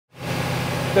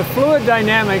The fluid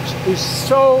dynamics is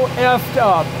so effed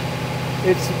up,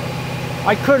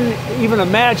 I couldn't even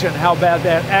imagine how bad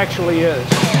that actually is.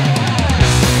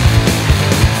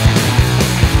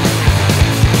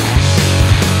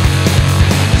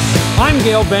 I'm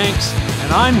Gale Banks,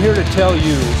 and I'm here to tell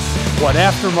you what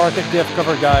aftermarket diff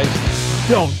cover guys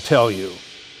don't tell you.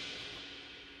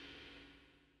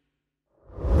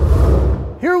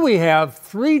 Here we have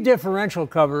 3 differential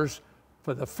covers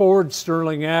for the Ford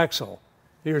Sterling axle.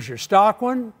 Here's your stock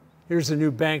one, here's the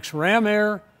new Banks Ram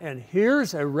Air, and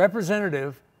here's a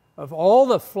representative of all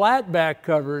the flat back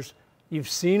covers you've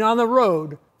seen on the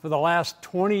road for the last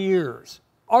 20 years.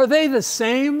 Are they the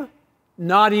same?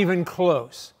 Not even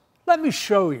close. Let me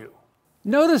show you.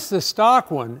 Notice the stock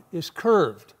one is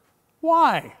curved.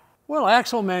 Why? Well,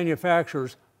 axle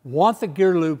manufacturers want the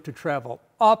gear loop to travel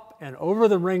up and over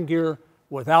the ring gear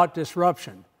without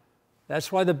disruption.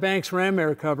 That's why the Banks Ram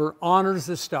Air cover honors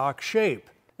the stock shape.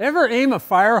 Ever aim a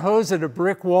fire hose at a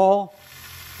brick wall?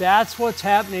 That's what's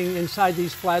happening inside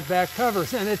these flat back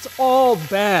covers, and it's all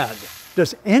bad.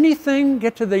 Does anything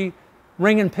get to the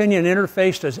ring and pinion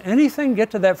interface? Does anything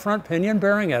get to that front pinion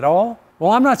bearing at all?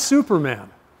 Well, I'm not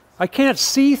Superman. I can't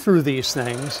see through these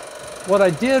things. What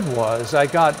I did was I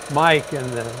got Mike in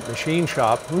the machine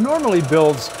shop, who normally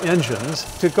builds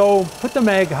engines, to go put the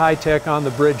Mag High-Tech on the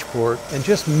Bridgeport and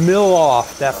just mill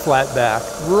off that flat back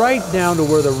right down to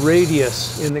where the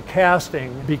radius in the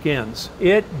casting begins.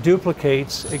 It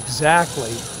duplicates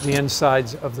exactly the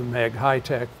insides of the Mag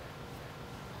High-Tech.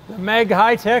 The Mag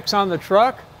High-Tech's on the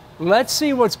truck. Let's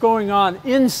see what's going on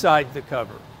inside the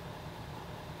cover.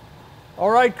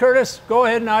 All right, Curtis, go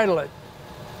ahead and idle it.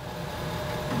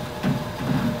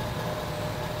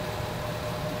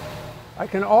 I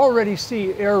can already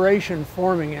see aeration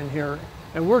forming in here,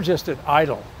 and we're just at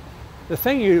idle. The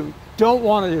thing you don't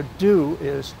want to do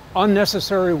is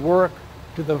unnecessary work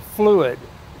to the fluid.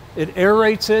 It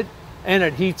aerates it and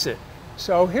it heats it.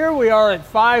 So here we are at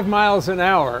 5 miles an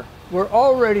hour. We're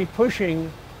already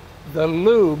pushing the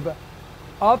lube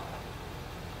up,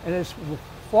 and it's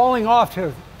falling off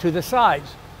to the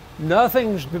sides.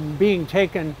 Nothing's being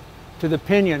taken to the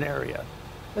pinion area.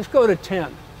 Let's go to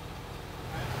 10.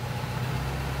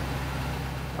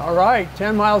 All right,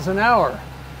 10 miles an hour.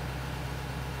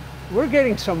 We're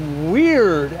getting some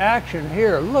weird action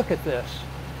here. Look at this.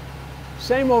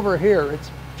 Same over here.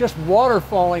 It's just water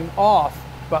falling off.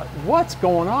 But what's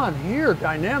going on here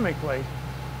dynamically?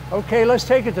 Okay, let's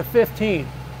take it to 15.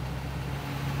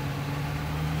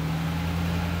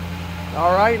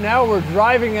 All right, now we're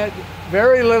driving it.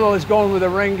 Very little is going with the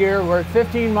ring gear. We're at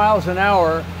 15 miles an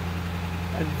hour,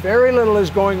 and very little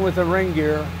is going with the ring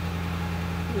gear.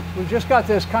 We just got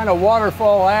this kind of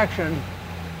waterfall action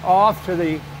off to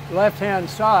the left-hand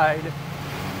side.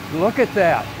 Look at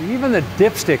that. Even the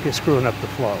dipstick is screwing up the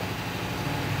flow.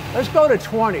 Let's go to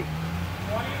 20. 20.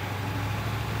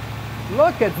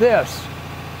 Look at this.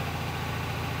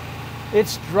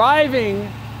 It's driving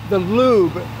the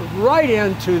lube right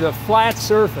into the flat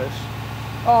surface.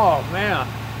 Oh, man.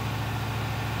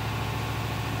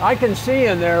 I can see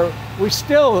in there, we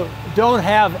still don't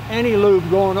have any lube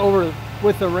going over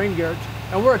with the ring gear,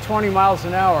 and we're at 20 miles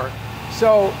an hour.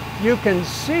 So you can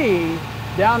see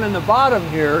down in the bottom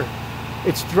here,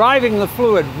 it's driving the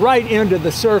fluid right into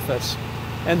the surface,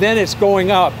 and then it's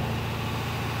going up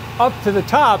to the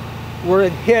top where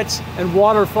it hits and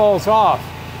water falls off.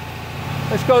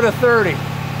 Let's go to 30. 30.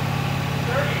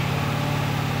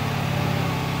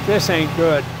 This ain't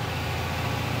good.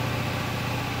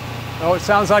 Oh, it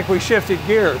sounds like we shifted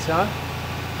gears, huh?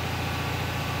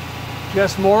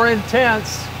 Just more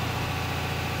intense.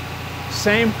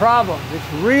 Same problem.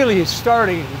 It's really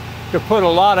starting to put a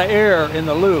lot of air in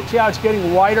the lube. See how it's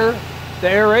getting wider? The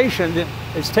aeration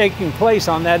is taking place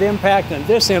on that impact and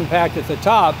this impact at the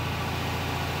top.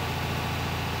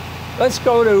 Let's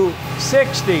go to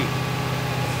 60. 60.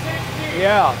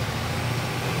 Yeah.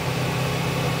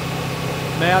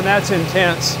 Man, that's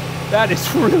intense. That is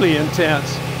really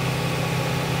intense.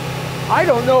 I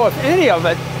don't know if any of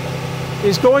it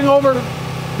is going over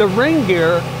the ring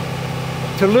gear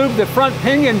to lube the front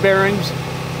pinion bearings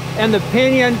and the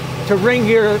pinion to ring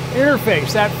gear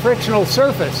interface, that frictional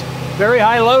surface. Very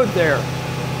high load there.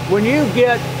 When you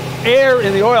get air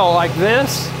in the oil like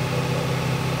this,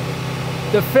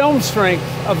 the film strength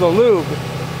of the lube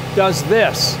does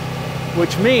this,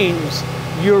 which means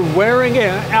you're wearing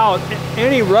out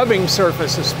any rubbing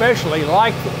surface, especially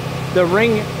like the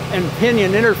ring and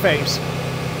pinion interface.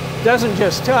 Doesn't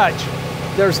just touch,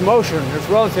 there's motion, there's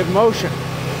relative motion.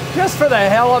 Just for the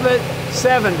hell of it,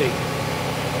 70. 70.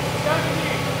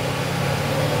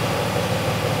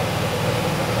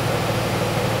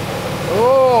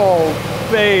 Oh,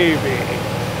 baby.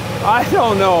 I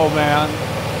don't know, man.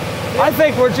 I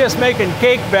think we're just making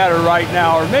cake batter right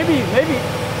now, or maybe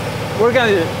we're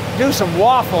gonna do some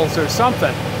waffles or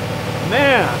something.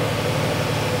 Man,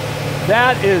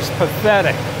 that is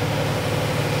pathetic.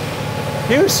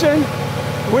 Houston,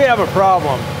 we have a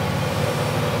problem.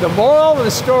 The moral of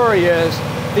the story is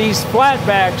these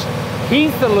flatbacks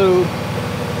heat the lube,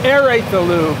 aerate the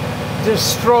lube,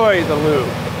 destroy the lube.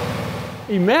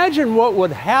 Imagine what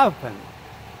would happen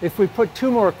if we put 2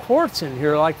 more quarts in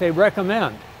here like they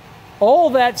recommend. All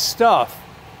that stuff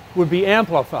would be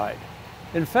amplified.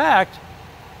 In fact,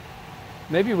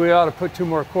 maybe we ought to put 2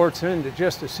 more quarts in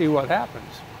just to see what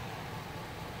happens.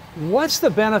 What's the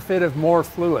benefit of more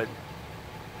fluid?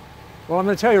 Well, I'm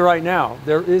going to tell you right now,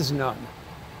 there is none.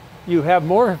 You have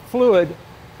more fluid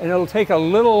and it'll take a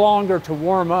little longer to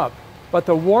warm up, but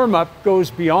the warm up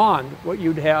goes beyond what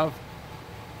you'd have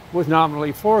with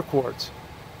nominally 4 quarts.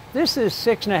 This is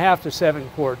 6.5 to 7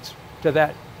 quarts to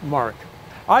that mark.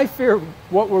 I fear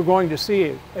what we're going to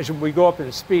see as we go up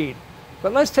in speed,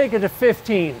 but let's take it to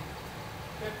 15.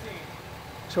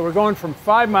 So we're going from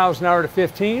 5 miles an hour to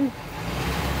 15.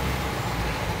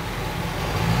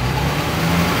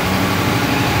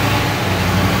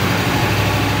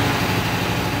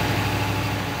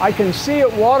 I can see it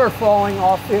waterfalling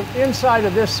off the inside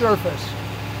of this surface.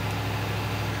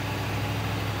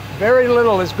 Very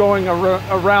little is going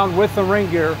around with the ring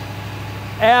gear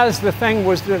as the thing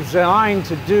was designed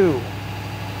to do.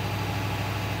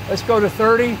 Let's go to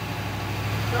 30. 30.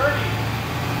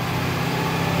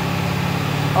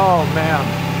 Oh man.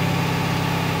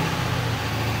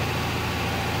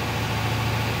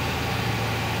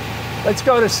 Let's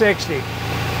go to 60. 60.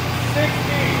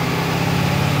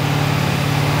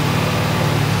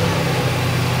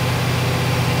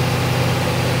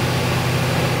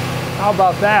 How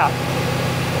about that?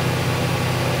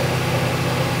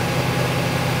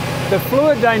 The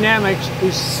fluid dynamics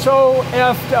is so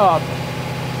effed up.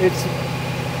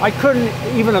 I couldn't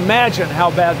even imagine how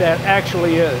bad that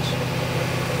actually is.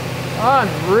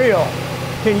 Unreal.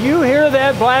 Can you hear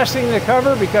that blasting the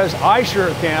cover? Because I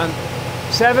sure can.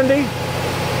 70? 70.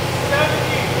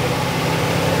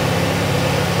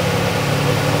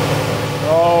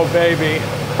 Oh, baby.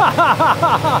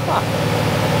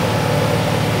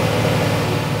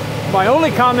 My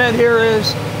only comment here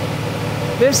is,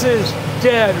 this is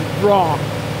dead wrong.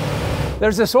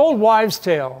 There's this old wives'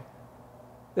 tale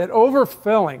that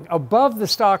overfilling above the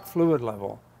stock fluid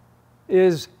level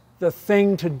is the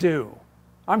thing to do.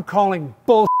 I'm calling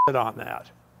bullshit on that.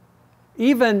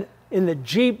 Even in the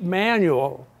Jeep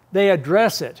manual, they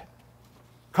address it.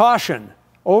 Caution,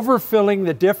 overfilling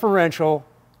the differential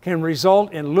can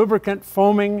result in lubricant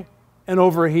foaming and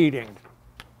overheating.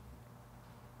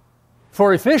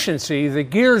 For efficiency, the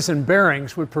gears and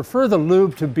bearings would prefer the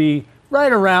lube to be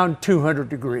right around 200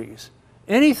 degrees.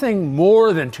 Anything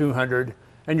more than 200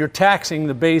 and you're taxing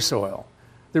the base oil.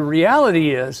 The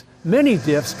reality is many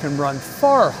diffs can run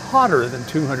far hotter than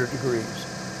 200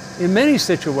 degrees. In many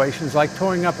situations, like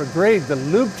towing up a grade, the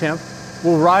lube temp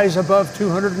will rise above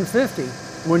 250.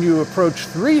 When you approach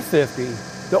 350,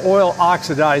 the oil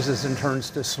oxidizes and turns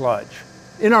to sludge.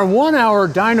 In our 1-hour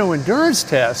dyno endurance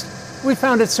test, we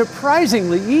found it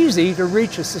surprisingly easy to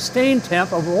reach a sustained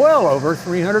temp of well over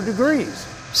 300 degrees.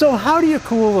 So how do you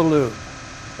cool the lube?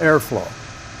 Airflow.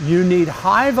 You need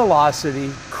high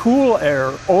velocity, cool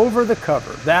air over the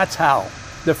cover. That's how.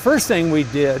 The first thing we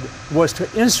did was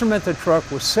to instrument the truck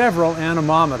with several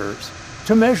anemometers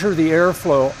to measure the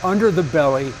airflow under the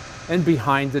belly and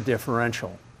behind the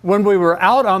differential. When we were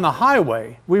out on the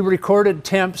highway, we recorded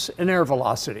temps and air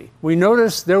velocity. We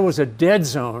noticed there was a dead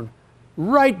zone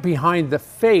right behind the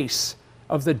face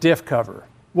of the diff cover.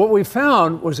 What we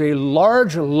found was a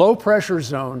large low pressure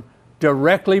zone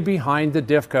directly behind the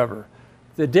diff cover.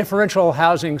 The differential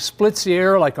housing splits the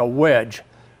air like a wedge.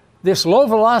 This low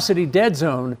velocity dead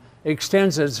zone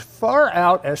extends as far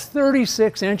out as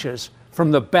 36 inches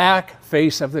from the back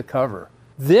face of the cover.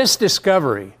 This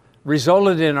discovery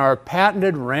resulted in our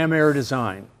patented ram air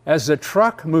design. As the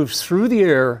truck moves through the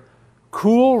air,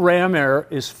 cool ram air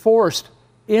is forced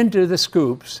into the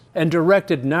scoops and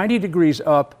directed 90 degrees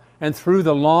up and through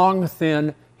the long,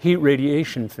 thin heat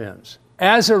radiation fins.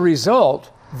 As a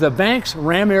result, the Banks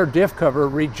ram air diff cover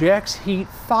rejects heat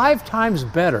 5 times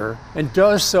better and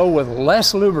does so with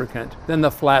less lubricant than the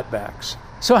flatbacks.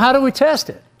 So how do we test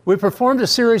it? We performed a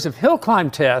series of hill climb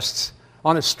tests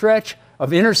on a stretch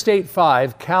of Interstate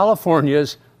 5,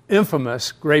 California's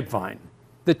infamous Grapevine.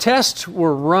 The tests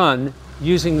were run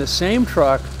using the same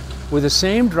truck with the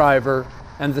same driver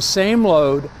and the same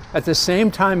load at the same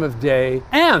time of day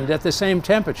and at the same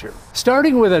temperature.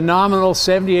 Starting with a nominal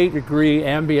 78-degree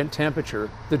ambient temperature,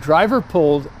 the driver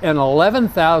pulled an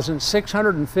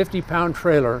 11,650-pound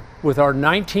trailer with our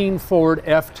 19 Ford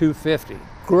F250.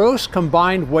 Gross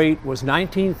combined weight was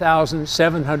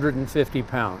 19,750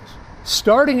 pounds.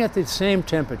 Starting at the same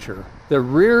temperature, the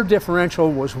rear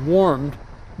differential was warmed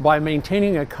by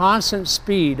maintaining a constant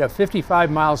speed of 55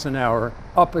 miles an hour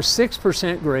up a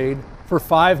 6% grade for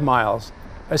 5 miles,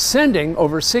 ascending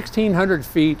over 1,600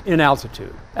 feet in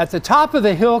altitude. At the top of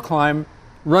the hill climb,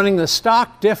 running the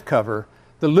stock diff cover,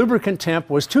 the lubricant temp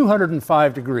was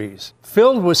 205 degrees.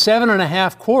 Filled with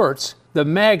 7.5 quarts, the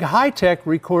Mag High-Tech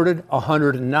recorded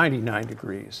 199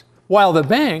 degrees, while the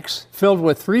Banks, filled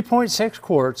with 3.6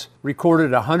 quarts,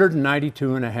 recorded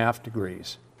 192.5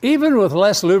 degrees. Even with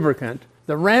less lubricant,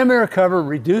 the ram air cover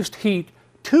reduced heat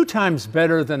 2 times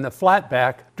better than the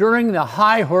flatback during the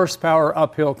high horsepower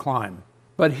uphill climb.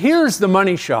 But here's the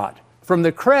money shot. From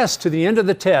the crest to the end of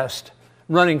the test,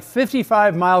 running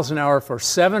 55 miles an hour for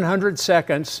 700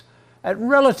 seconds at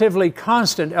relatively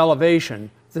constant elevation,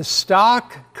 the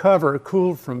stock cover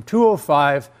cooled from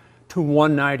 205 to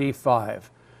 195.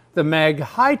 The Mag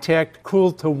High-Tech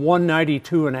cooled to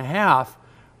 192.5,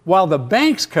 while the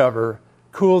Banks cover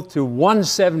cooled to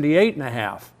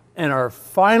 178.5. And our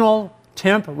final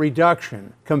temp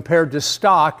reduction compared to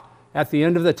stock at the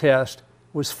end of the test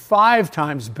was 5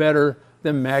 times better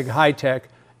than Mag High-Tech,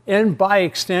 and by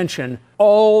extension,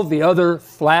 all the other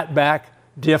flatback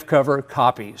diff cover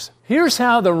copies. Here's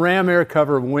how the ram air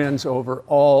cover wins over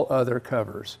all other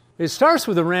covers. It starts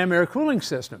with the ram air cooling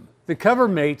system. The cover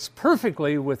mates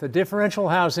perfectly with the differential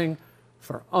housing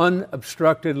for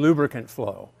unobstructed lubricant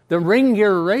flow. The ring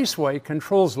gear raceway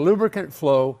controls lubricant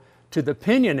flow to the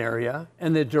pinion area,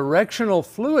 and the directional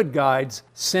fluid guides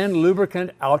send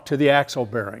lubricant out to the axle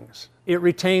bearings. It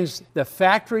retains the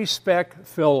factory spec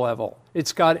fill level.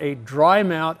 It's got a dry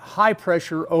mount high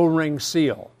pressure O-ring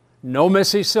seal. No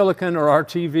messy silicone or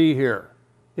RTV here.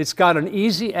 It's got an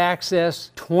easy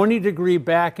access 20-degree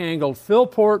back angled fill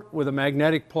port with a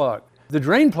magnetic plug. The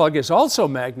drain plug is also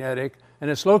magnetic, and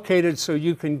it's located so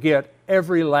you can get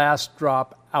every last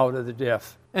drop out of the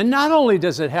diff. And not only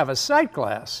does it have a sight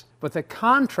glass, but the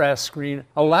contrast screen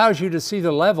allows you to see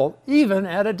the level even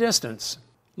at a distance.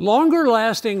 Longer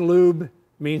lasting lube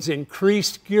means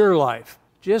increased gear life.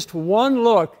 Just one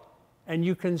look and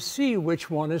you can see which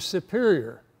one is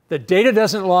superior. The data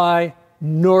doesn't lie,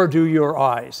 nor do your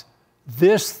eyes.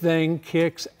 This thing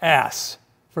kicks ass.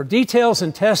 For details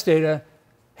and test data,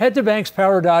 head to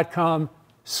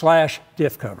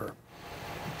bankspower.com/diff cover.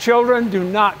 Children, do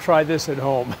not try this at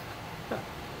home.